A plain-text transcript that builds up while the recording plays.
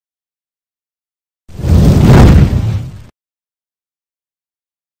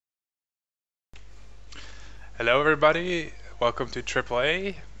Hello everybody, welcome to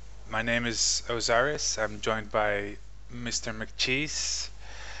AAA. My name is Oziriz. I'm joined by Mr. McCheeze.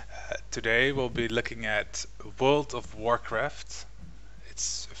 Today we'll be looking at World of Warcraft.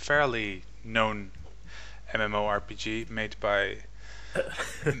 It's a fairly known MMORPG made by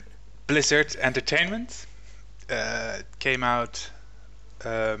Blizzard Entertainment. It came out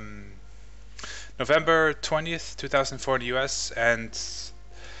November 20th, 2004 in the US and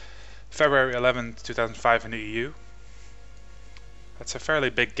February 11th, 2005 in the EU. That's a fairly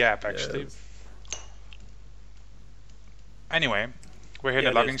big gap, actually. Yes. Anyway, we're here in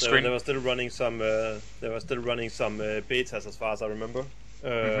the logging screen. They were still running some. Betas, as far as I remember,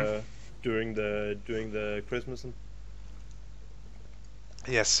 during the Christmas.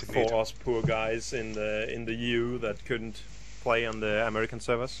 Yes, indeed. For us poor guys in the EU that couldn't play on the American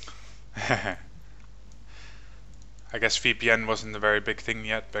servers. I guess VPN wasn't a very big thing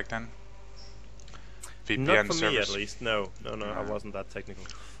yet back then. VPN Not for servers. me, at least. No, I wasn't that technical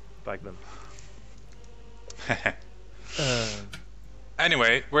back then.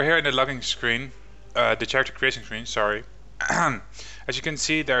 Anyway, we're here in the logging screen, the character creation screen, sorry. As you can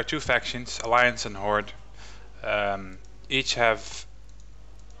see, there are two factions, Alliance and Horde. Each have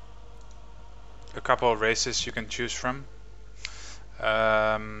a couple of races you can choose from.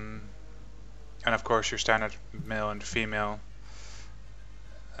 And of course your standard male and female.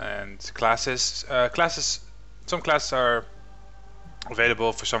 And classes. Some classes are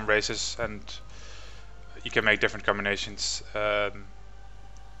available for some races, and you can make different combinations.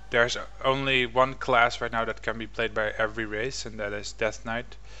 There's only one class right now that can be played by every race, and that is Death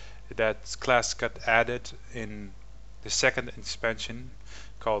Knight. That class got added in the second expansion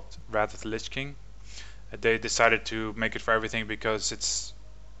called Wrath of the Lich King. They decided to make it for everything because it's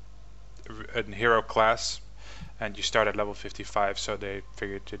a hero class. And you start at level 55, so they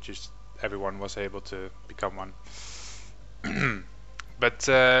figured that just everyone was able to become one. But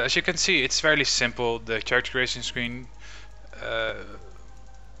as you can see, it's fairly simple. The character creation screen,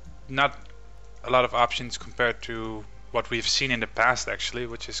 not a lot of options compared to what we've seen in the past, actually,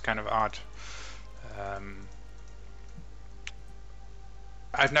 which is kind of odd.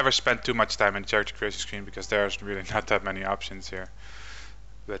 I've never spent too much time in the character creation screen because there's really not that many options here.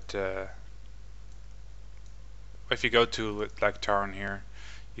 But if you go to like Tarn here,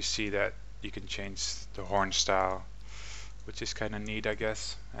 you see that you can change the horn style, which is kind of neat, I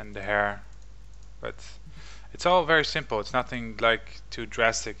guess, and the hair. But it's all very simple. It's nothing like too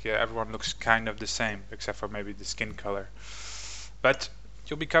drastic. Yeah, everyone looks kind of the same, except for maybe the skin color. But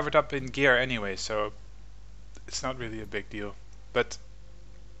you'll be covered up in gear anyway, so it's not really a big deal. But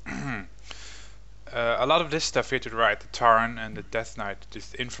a lot of this stuff here to the right, the Tarn and the Death Knight,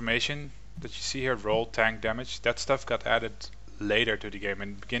 this information that you see here, roll, tank, damage, that stuff got added later to the game.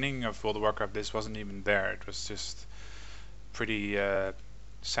 In the beginning of World of Warcraft, this wasn't even there. It was just pretty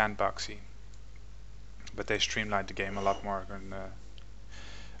sandboxy. But they streamlined the game a lot more than,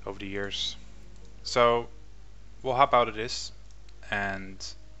 over the years. So we'll hop out of this and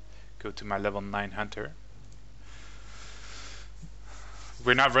go to my level 9 hunter.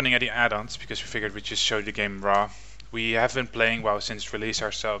 We're not running any add-ons because we figured we'd just show you the game raw. We have been playing WoW since release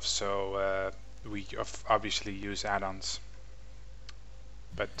ourselves, so we obviously use add-ons.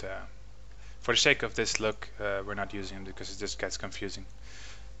 But for the sake of this look, we're not using them because it just gets confusing.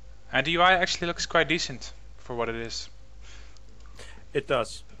 And the UI actually looks quite decent for what it is. It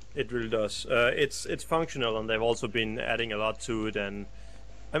does. It really does. It's functional, and they've also been adding a lot to it. And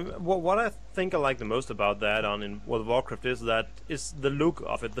what I think I like the most about the add-on in World of Warcraft is the look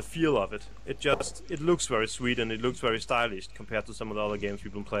of it, the feel of it. It looks very sweet and it looks very stylish compared to some of the other games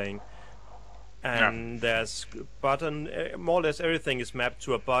we've been playing. And there's button, more or less everything is mapped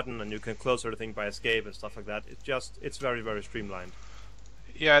to a button, and you can close everything by escape and stuff like that. It's very, very streamlined.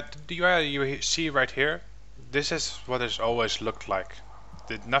 Yeah, the UI you see right here, this is what it's always looked like.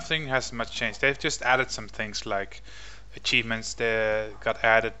 Nothing has much changed. They've just added some things like achievements that got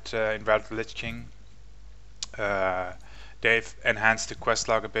added in Wrath of the Lich King. They've enhanced the quest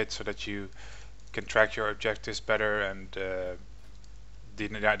log a bit so that you can track your objectives better, and they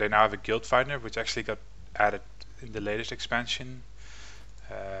now have a guild finder, which actually got added in the latest expansion.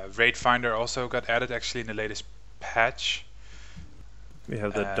 Raid finder also got added actually in the latest patch. We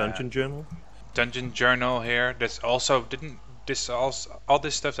have the dungeon journal. Dungeon journal here. All this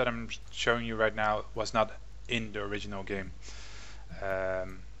stuff that I'm showing you right now was not in the original game.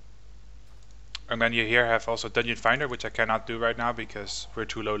 And then you here have also Dungeon Finder, which I cannot do right now because we're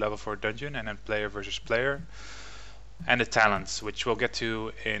too low level for a dungeon, and then player versus player. And the talents, which we'll get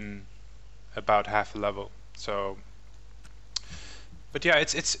to in about half a level. So, but yeah,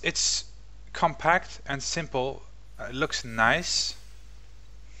 it's compact and simple. It looks nice,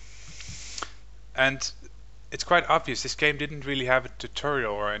 and it's quite obvious this game didn't really have a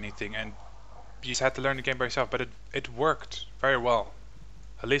tutorial or anything, and you just had to learn the game by yourself. But it worked very well,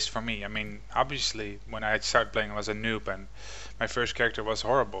 at least for me. I mean, obviously, when I started playing, I was a noob, and my first character was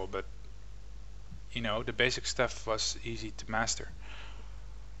horrible. But you know, the basic stuff was easy to master.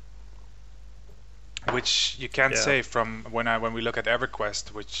 Which you can't say from when we look at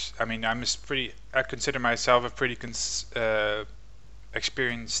EverQuest, which I mean I consider myself a pretty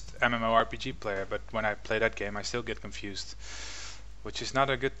experienced MMORPG player, but when I play that game I still get confused, which is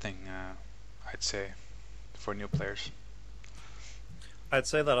not a good thing, I'd say, for new players. I'd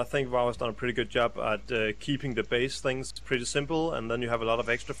say that I think WoW has done a pretty good job at keeping the base things pretty simple, and then you have a lot of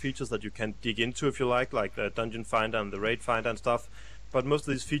extra features that you can dig into if you like the Dungeon Finder and the Raid Finder and stuff. But most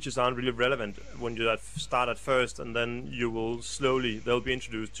of these features aren't really relevant when you start at first, and then you will they'll be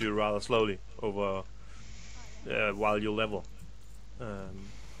introduced to you rather slowly over while you level.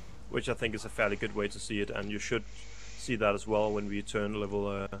 Which I think is a fairly good way to see it, and you should see that as well when we turn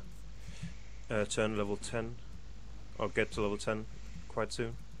level 10, or get to level 10 quite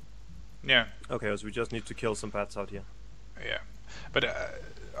soon. Yeah. Okay, so we just need to kill some bats out here. Yeah, but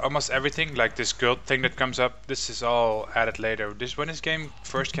almost everything, like this guild thing that comes up, this is all added later. When this game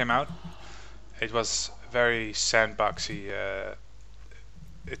first came out, it was very sandboxy.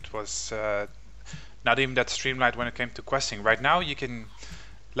 It was not even that streamlined when it came to questing. Right now you can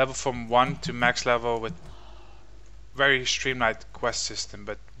level from 1 to max level with very streamlined quest system,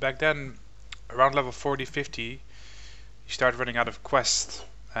 but back then around level 40-50 you start running out of quests,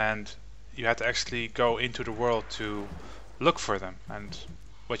 and you had to actually go into the world to look for them, and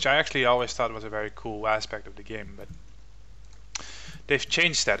which I actually always thought was a very cool aspect of the game. But they've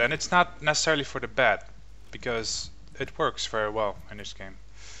changed that, and it's not necessarily for the bad, because it works very well in this game.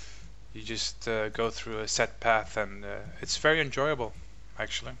 You just go through a set path, and it's very enjoyable,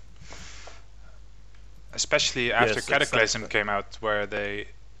 actually. Especially after Cataclysm came out, where they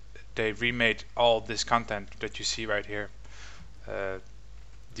remade all this content that you see right here.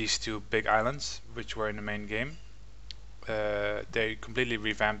 These two big islands, which were in the main game, they completely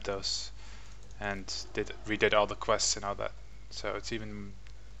revamped those and redid all the quests and all that. So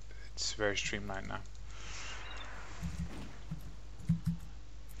it's very streamlined now.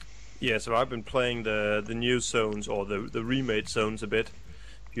 Yeah, so I've been playing the new zones, or the remade zones a bit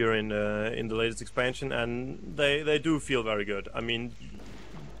here in the latest expansion, and they do feel very good. I mean,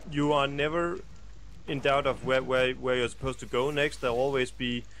 you are never in doubt of where you're supposed to go next. There'll always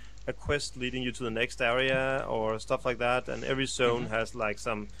be a quest leading you to the next area or stuff like that, and every zone has like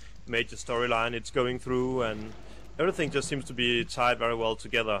some major storyline it's going through, and everything just seems to be tied very well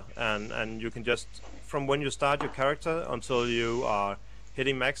together, and you can just, from when you start your character until you are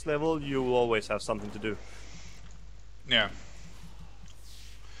hitting max level, you will always have something to do. Yeah.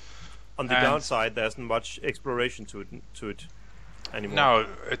 On the downside, there isn't much exploration to it anymore. No,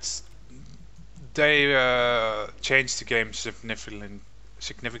 they changed the game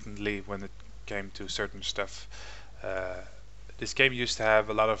significantly when it came to certain stuff. This game used to have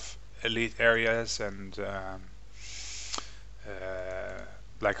a lot of elite areas and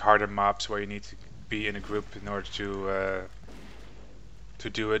like harder mobs where you need to be in a group in order to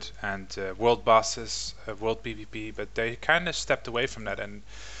do it, and world bosses, world PvP, but they kind of stepped away from that, and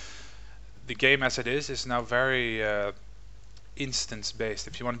the game as it is now very instance based.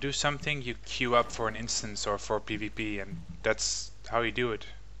 If you want to do something, you queue up for an instance or for PvP, and that's how you do it,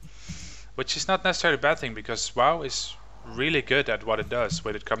 which is not necessarily a bad thing, because WoW is really good at what it does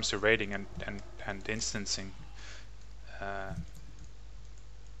when it comes to raiding and instancing.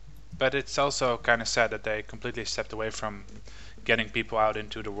 But it's also kind of sad that they completely stepped away from getting people out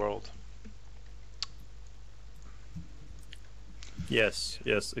into the world. Yes,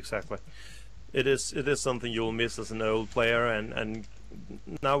 exactly. It is something you'll miss as an old player, and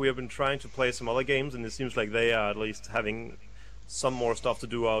now we have been trying to play some other games, and it seems like they are at least having some more stuff to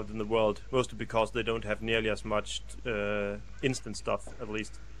do out in the world, mostly because they don't have nearly as much instant stuff, at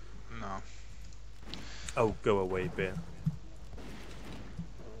least. No. Oh, go away, bear.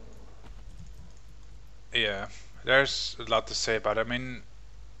 Yeah, there's a lot to say about it. I mean,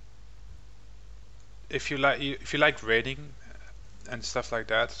 if you like raiding and stuff like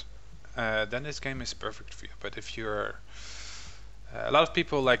that, then this game is perfect for you. But if you're a lot of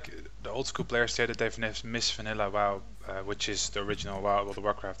people, like the old school players, say that they've missed vanilla WoW, which is the original WoW, World of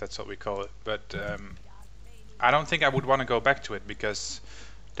Warcraft. That's what we call it. But I don't think I would want to go back to it, because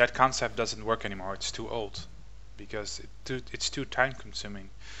that concept doesn't work anymore. It's too old, because it's too time consuming.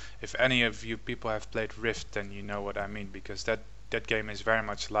 If any of you people have played Rift, then you know what I mean, because that that game is very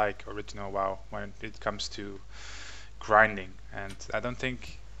much like original WoW when it comes to grinding, and I don't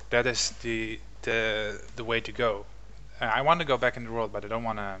think that is the way to go. I want to go back in the world, but I don't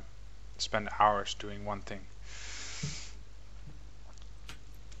want to spend hours doing one thing.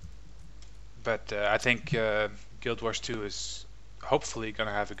 But I think Guild Wars 2 is hopefully going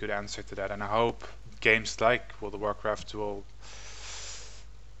to have a good answer to that, and I hope games like World of Warcraft will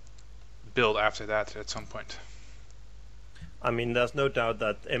build after that at some point. I mean, there's no doubt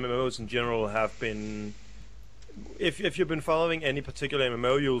that MMOs in general have been... If you've been following any particular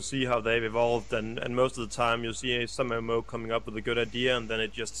MMO, you'll see how they've evolved, and most of the time you'll see some MMO coming up with a good idea, and then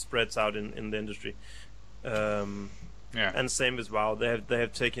it just spreads out in the industry. Yeah. And same as WoW, they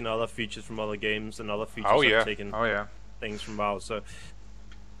have taken other features from other games, and other features have taken things from WoW. So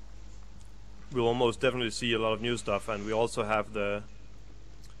we'll almost definitely see a lot of new stuff, and we also have the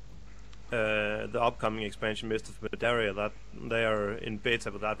upcoming expansion, Mist of Pandaria, that they are in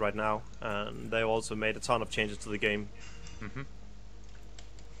beta with that right now, and they also made a ton of changes to the game.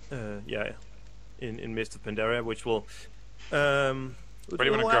 In Mist of Pandaria, which will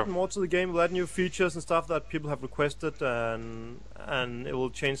add more to the game, will add new features and stuff that people have requested, and it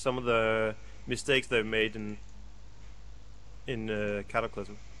will change some of the mistakes they've made in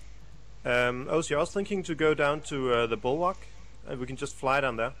Cataclysm. Ozzy, I was thinking to go down to the Bulwark, and we can just fly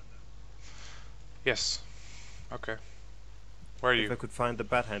down there. Yes. Okay. Where are you? If I could find the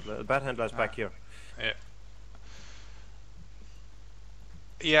Bat Handler. The Bat Handler is back here. Yeah.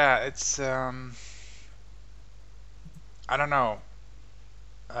 Yeah, it's I don't know.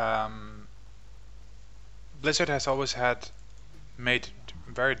 Blizzard has always made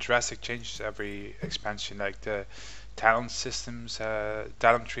very drastic changes every expansion. Like the talent systems,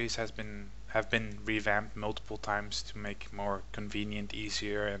 talent trees have been revamped multiple times to make more convenient,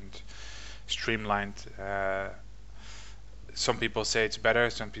 easier, and streamlined. Some people say it's better,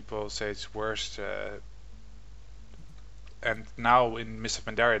 some people say it's worse. And now in Mist of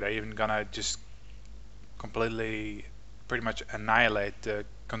Pandaria, they're even gonna just completely, pretty much annihilate the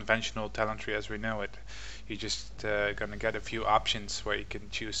conventional talent tree as we know it. You're just gonna get a few options where you can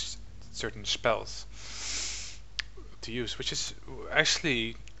choose certain spells to use, which is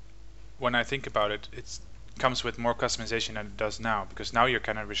actually, when I think about it, it comes with more customization than it does now, because now you're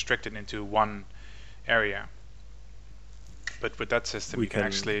kind of restricted into one area. But with that system, you can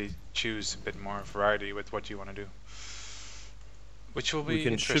actually choose a bit more variety with what you want to do, which will be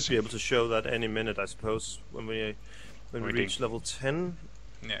interesting. Should be able to show that any minute, I suppose, when we reach level 10.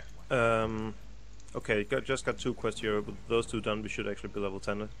 Yeah. Okay, just got 2 quests here. With those 2 done, we should actually be level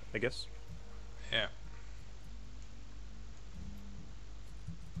 10, I guess. Yeah.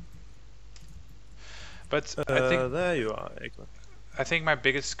 But I think there you are. Excellent. I think my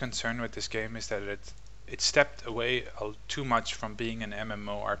biggest concern with this game is that it stepped away too much from being an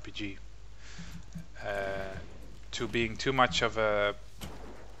MMORPG to being too much of a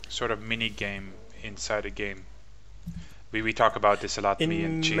sort of mini game inside a game. We talk about this a lot. Me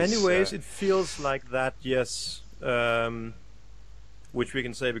and Cheese. In many ways, it feels like that. Yes. Which we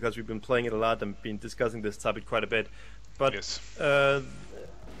can say because we've been playing it a lot and been discussing this topic quite a bit. But yes.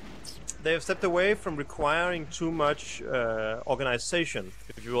 They have stepped away from requiring too much organization,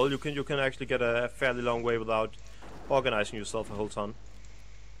 if you will. You can actually get a fairly long way without organizing yourself a whole ton.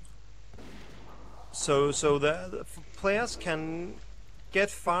 So the players can get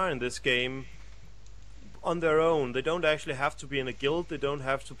far in this game on their own. They don't actually have to be in a guild. They don't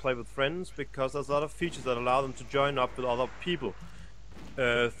have to play with friends, because there's a lot of features that allow them to join up with other people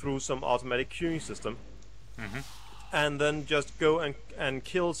through some automatic queuing system. And then just go and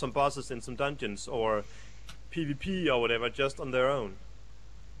kill some bosses in some dungeons or PvP or whatever just on their own.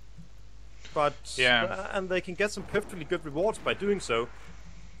 But and they can get some perfectly good rewards by doing so.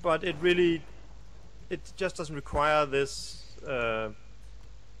 But it just doesn't require this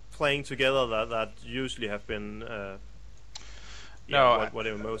playing together that usually have been what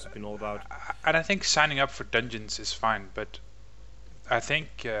MMOs have been all about. And I think signing up for dungeons is fine, but I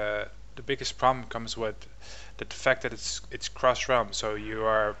think the biggest problem comes with the fact that it's cross-realm, so you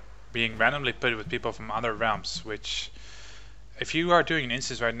are being randomly put with people from other realms, which, if you are doing an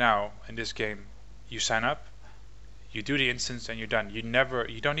instance right now in this game, you sign up, you do the instance, and you're done. You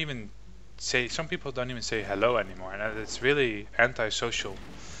don't even say, some people don't even say hello anymore, and it's really antisocial.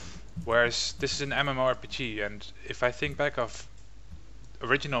 Whereas this is an MMORPG, and if I think back of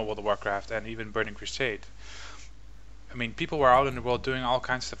original World of Warcraft and even Burning Crusade, I mean, people were out in the world doing all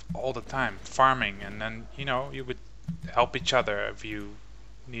kinds of stuff all the time, farming, and then, you would help each other if you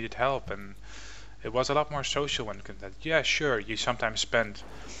needed help, and it was a lot more social when it comes to that. Yeah, sure, you sometimes spend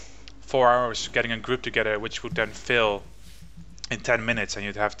 4 hours getting a group together, which would then fill in 10 minutes, and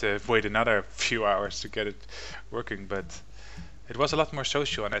you'd have to wait another few hours to get it working. But it was a lot more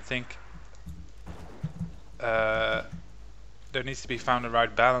social, and I think there needs to be found the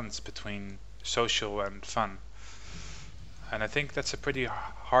right balance between social and fun. And I think that's a pretty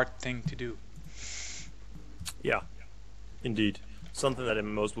hard thing to do. Yeah, indeed. Something that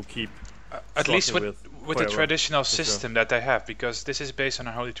MMOs will keep at least with the forever, traditional system that they have, because this is based on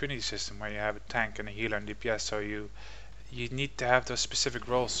a Holy Trinity system where you have a tank and a healer and DPS, so you need to have those specific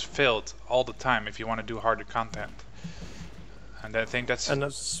roles filled all the time if you want to do harder content. And I think that's... And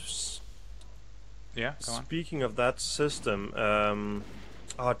that's yeah, go on. Speaking of that system,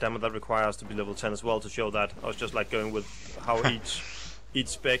 oh damn it, that requires to be level 10 as well to show that. I was just like going with how each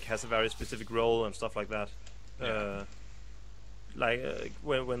spec has a very specific role and stuff like that. Yeah.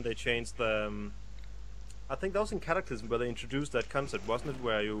 When they changed the... I think that was in Cataclysm where they introduced that concept, wasn't it?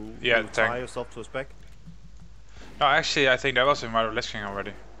 Where you tie yourself to a spec? No, actually, I think that was in World of Warcraft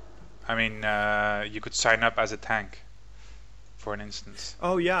already. I mean, you could sign up as a tank, for an instance.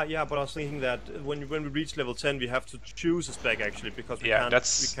 Oh yeah, but I was thinking that when we reach level 10, we have to choose a spec actually, because we can't...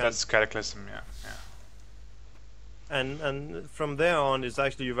 that's Cataclysm, yeah. And from there on, it's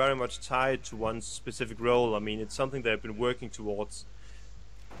actually you're very much tied to one specific role. I mean, it's something they've been working towards.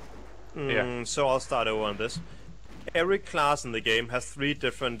 So I'll start over on this. Every class in the game has 3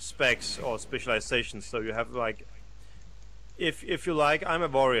 different specs or specializations. So you have like, if you like, I'm a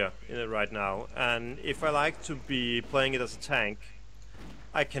warrior in it right now, and if I like to be playing it as a tank,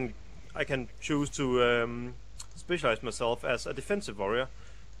 I can choose to specialize myself as a defensive warrior,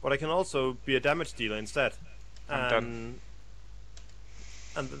 but I can also be a damage dealer instead. And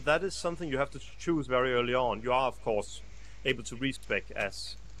that is something you have to choose very early on. You are, of course, able to respec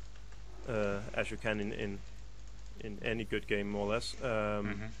as you can in any good game, more or less.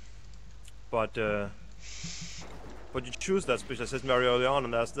 But you choose that specialization very early on,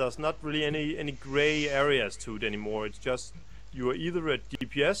 and there's not really any gray areas to it anymore. It's just you are either a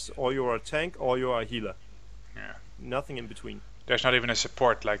DPS or you are a tank or you are a healer. Yeah. Nothing in between. There's not even a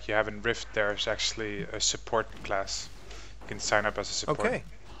support like you have in Rift. There's actually a support class. You can sign up as a support. Okay.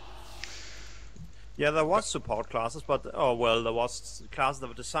 Yeah, there was support classes, but there was classes that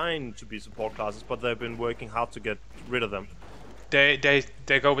were designed to be support classes, but they've been working hard to get rid of them. They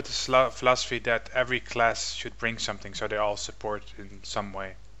go with the philosophy that every class should bring something, so they all support in some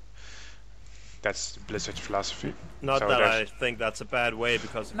way. That's Blizzard's philosophy. Not so that I think that's a bad way,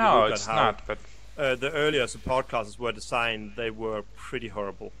 because if you no, look it's at how not. But the earlier support classes were designed, they were pretty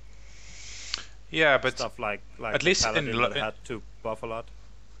horrible. Yeah, but stuff like at least Paladin that had to buff a lot.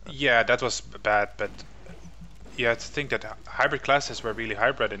 Yeah, that was bad, but you have to think that hybrid classes were really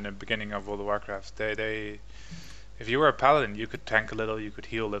hybrid in the beginning of World of Warcraft. If you were a paladin, you could tank a little, you could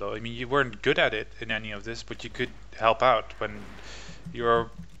heal a little. I mean, you weren't good at it in any of this, but you could help out. When your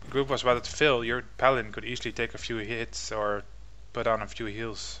group was about to fill, your paladin could easily take a few hits or put on a few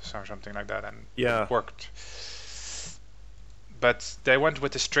heals or something like that, and it worked. But they went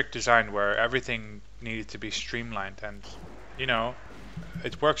with a strict design where everything needed to be streamlined, and you know,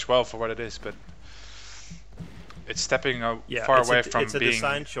 it works well for what it is, but it's stepping far away from being... It's a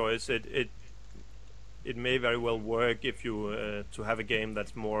design choice. It may very well work if you to have a game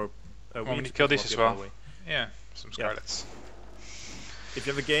that's more... we need to kill these as well. Yeah, some Scarlets. If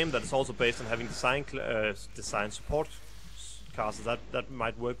you have a game that's also based on having design support classes, that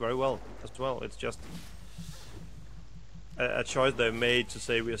might work very well as well. It's just a choice they made to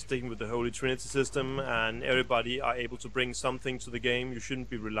say we are sticking with the Holy Trinity system, and everybody are able to bring something to the game. You shouldn't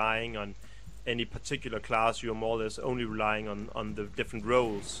be relying on any particular class. You're more or less only relying on the different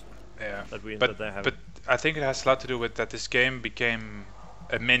roles that they have. But I think it has a lot to do with that this game became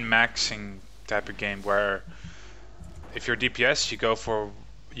a min-maxing type of game, where if you're DPS, you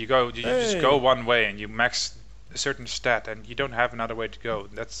just go one way and you max a certain stat, and you don't have another way to go.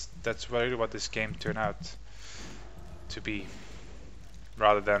 That's really what this game turned out to be,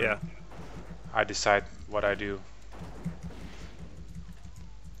 rather than I decide what I do.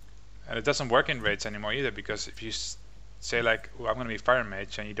 And it doesn't work in raids anymore either, because if you say like, well, I'm going to be fire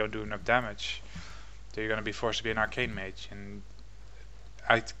mage, and you don't do enough damage, then you're going to be forced to be an arcane mage. And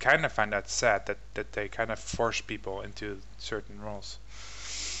I kind of find that sad that they kind of force people into certain roles.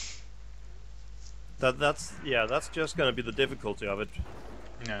 That's just going to be the difficulty of it.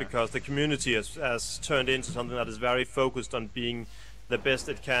 Yeah. Because the community has turned into something that is very focused on being the best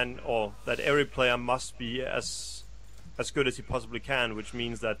it can, or that every player must be as good as he possibly can, which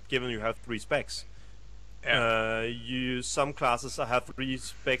means that given you have 3 specs, some classes have 3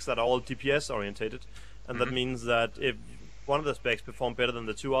 specs that are all DPS orientated, and that means that if one of the specs perform better than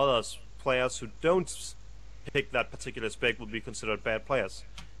the 2 others, players who don't pick that particular spec would be considered bad players,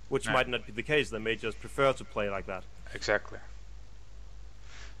 which might not be the case. They may just prefer to play like that. Exactly.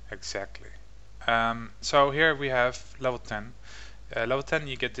 Exactly. So here we have level 10. Level 10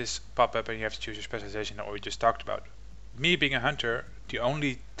 you get this pop-up and you have to choose your specialization that we just talked about. Me being a hunter, the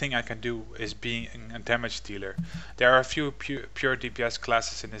only thing I can do is being a damage dealer. There are a few pure DPS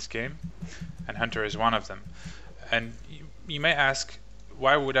classes in this game, and hunter is one of them. And you may ask,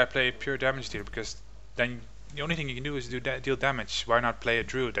 why would I play pure damage dealer? Because then the only thing you can do is deal damage. Why not play a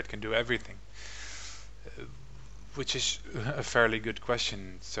druid that can do everything? Which is a fairly good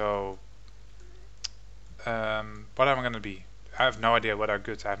question. So, what am I gonna be? I have no idea what are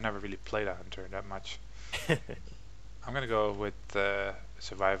good. I've never really played a hunter that much. I'm gonna go with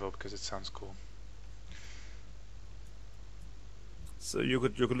survival because it sounds cool. So you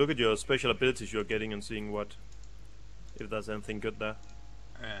could look at your special abilities you're getting and seeing if there's anything good there.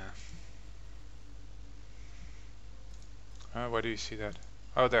 Yeah. Where do you see that?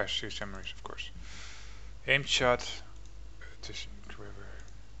 Oh, there's two summaries, of course. Aim shot,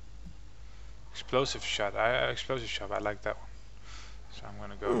 explosive shot. Explosive shot. I like that one. So I'm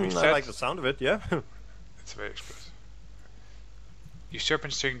gonna go reset. I like the sound of it. Yeah. It's very explosive. Your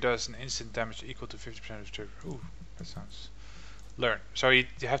serpent string does an instant damage equal to 50% of the trigger. Ooh, that sounds. Learn. So you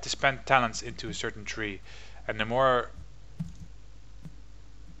have to spend talents into a certain tree, and the more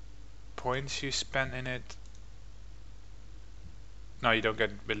points you spend in it. No, you don't get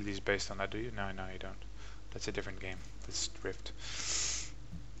abilities based on that, do you? No, you don't. That's a different game. That's Rift.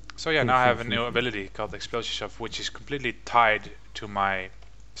 So yeah, now I have a new ability called Explosive Shove, which is completely tied to my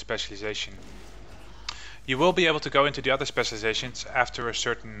specialization. You will be able to go into the other specializations after a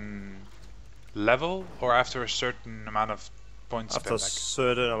certain level or after a certain amount of points after spent. After a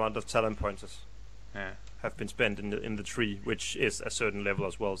certain amount of talent points yeah. have been spent in the tree, which is a certain level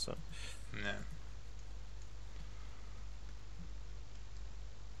as well. So. Yeah.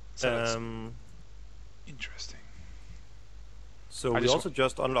 So interesting. So we also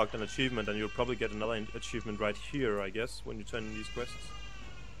just unlocked an achievement, and you'll probably get another achievement right here, I guess, when you turn in these quests.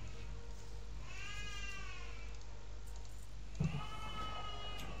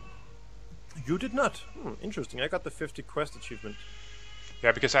 You did not. Interesting. I got the 50 quest achievement.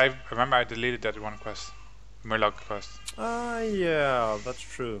 Yeah, because I remember I deleted that one quest, Murloc quest. Ah, yeah, that's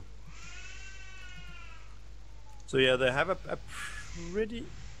true. So yeah, they have a pretty.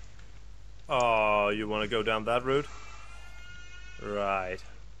 Oh, you want to go down that route? Right.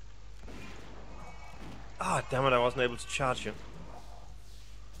 Ah, damn it! I wasn't able to charge you.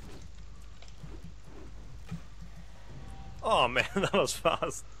 Oh man, that was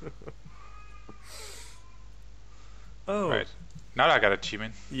fast. Oh. Right. Now I got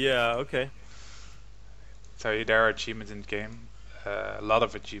achievement. Yeah. Okay. So there are achievements in the game. A lot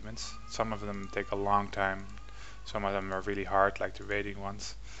of achievements. Some of them take a long time. Some of them are really hard, like the raiding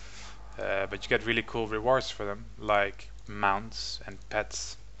ones. But you get really cool rewards for them, like mounts and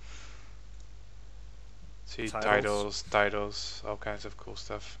pets. See, titles, all kinds of cool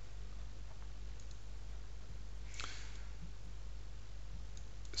stuff.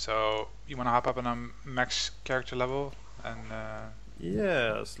 So you want to hop up on a max character level and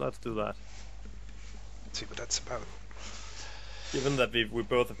yes, let's do that. Let's see what that's about. Given that we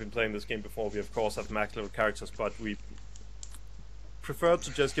both have been playing this game before, we of course have max level characters, but we prefer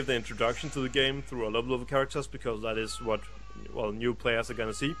to just give the introduction to the game through a level of characters, because that is what new players are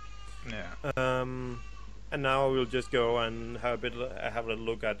gonna see. Yeah. And now we'll just go and have a little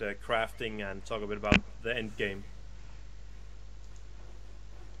look at crafting and talk a bit about the end game.